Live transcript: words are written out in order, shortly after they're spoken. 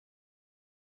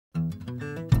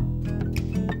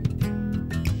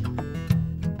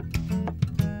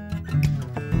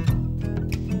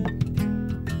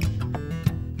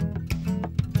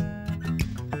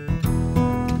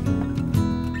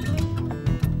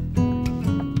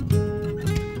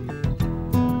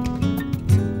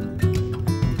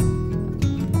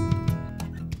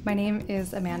My name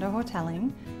is Amanda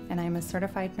Houghtailing, and I'm a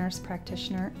certified nurse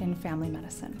practitioner in family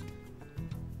medicine.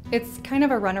 It's kind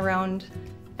of a runaround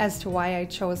as to why I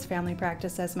chose family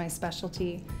practice as my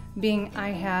specialty, being I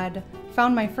had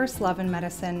found my first love in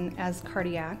medicine as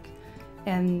cardiac,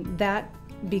 and that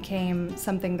became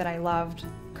something that I loved: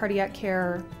 cardiac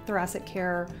care, thoracic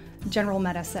care, general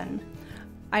medicine.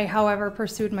 I, however,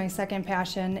 pursued my second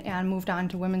passion and moved on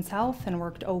to women's health and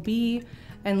worked OB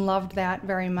and loved that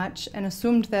very much and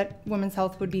assumed that women's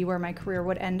health would be where my career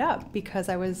would end up because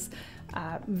I was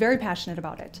very passionate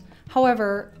about it.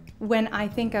 However, when I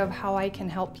think of how I can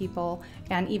help people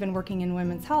and even working in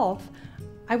women's health,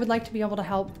 I would like to be able to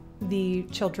help the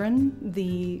children,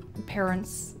 the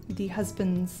parents, the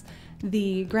husbands,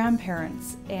 the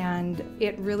grandparents, and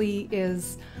it really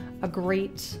is a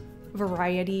great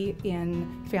variety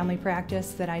in family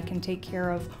practice that I can take care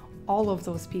of all of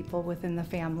those people within the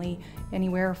family,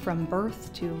 anywhere from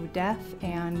birth to death,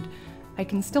 and I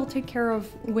can still take care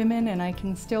of women, and I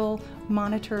can still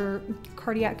monitor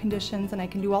cardiac conditions, and I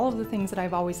can do all of the things that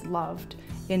I've always loved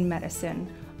in medicine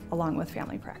along with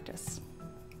family practice.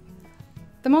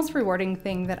 The most rewarding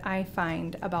thing that I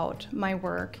find about my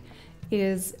work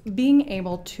is being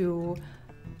able to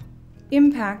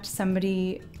impact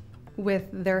somebody with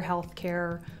their health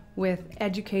care, with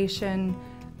education,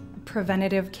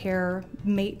 preventative care,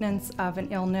 maintenance of an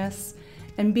illness,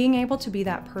 and being able to be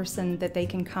that person that they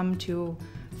can come to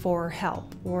for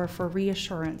help or for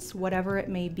reassurance, whatever it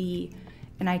may be,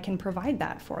 and I can provide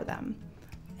that for them.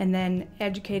 And then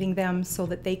educating them so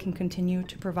that they can continue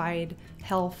to provide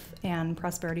health and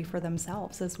prosperity for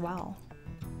themselves as well.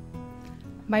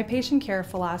 My patient care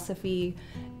philosophy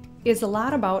is a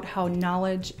lot about how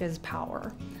knowledge is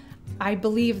power. I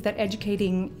believe that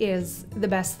educating is the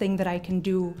best thing that I can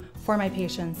do for my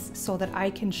patients so that I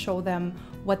can show them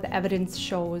what the evidence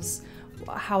shows,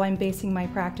 how I'm basing my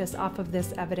practice off of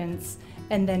this evidence,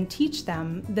 and then teach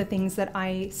them the things that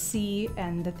I see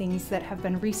and the things that have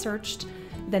been researched.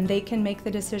 Then they can make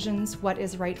the decisions what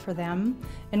is right for them.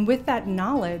 And with that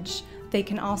knowledge, they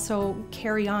can also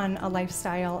carry on a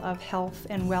lifestyle of health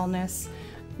and wellness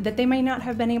that they might not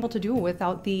have been able to do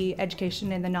without the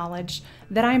education and the knowledge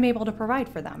that I'm able to provide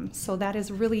for them. So that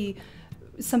is really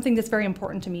something that's very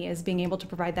important to me, is being able to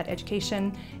provide that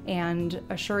education and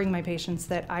assuring my patients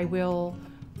that I will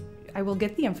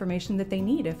get the information that they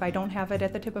need if I don't have it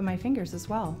at the tip of my fingers as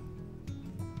well.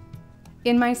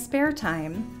 In my spare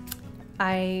time,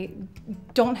 I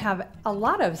don't have a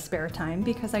lot of spare time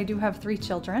because I do have 3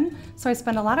 children, so I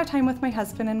spend a lot of time with my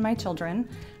husband and my children.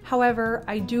 However,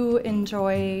 I do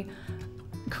enjoy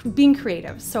being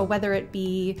creative, so whether it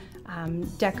be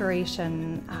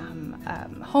decoration,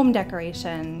 home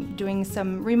decoration, doing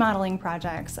some remodeling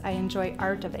projects. I enjoy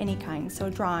art of any kind, so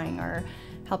drawing or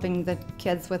helping the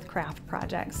kids with craft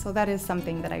projects. So that is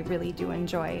something that I really do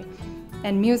enjoy.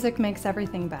 And music makes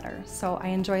everything better. So I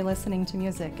enjoy listening to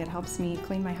music. It helps me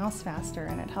clean my house faster,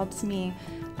 and it helps me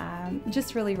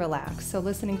just really relax. So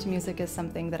listening to music is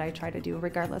something that I try to do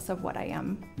regardless of what I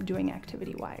am doing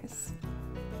activity-wise.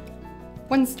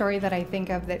 One story that I think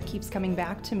of that keeps coming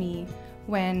back to me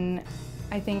when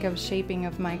I think of shaping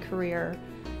of my career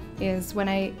is when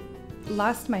I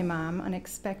lost my mom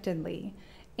unexpectedly,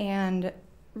 and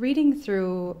reading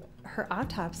through her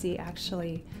autopsy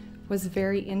actually was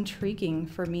very intriguing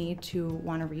for me to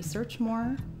want to research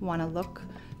more, want to look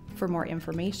for more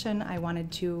information. I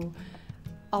wanted to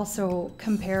also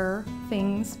compare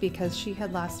things because she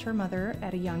had lost her mother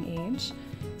at a young age.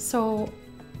 So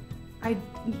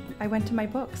I went to my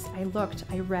books, I looked,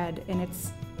 I read, and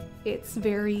it's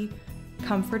very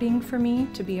comforting for me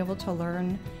to be able to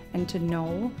learn and to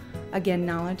know. Again,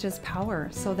 knowledge is power.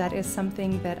 So that is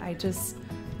something that I just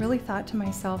really thought to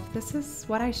myself, this is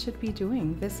what I should be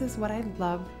doing. This is what I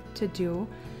love to do,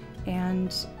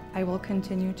 and I will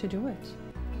continue to do it.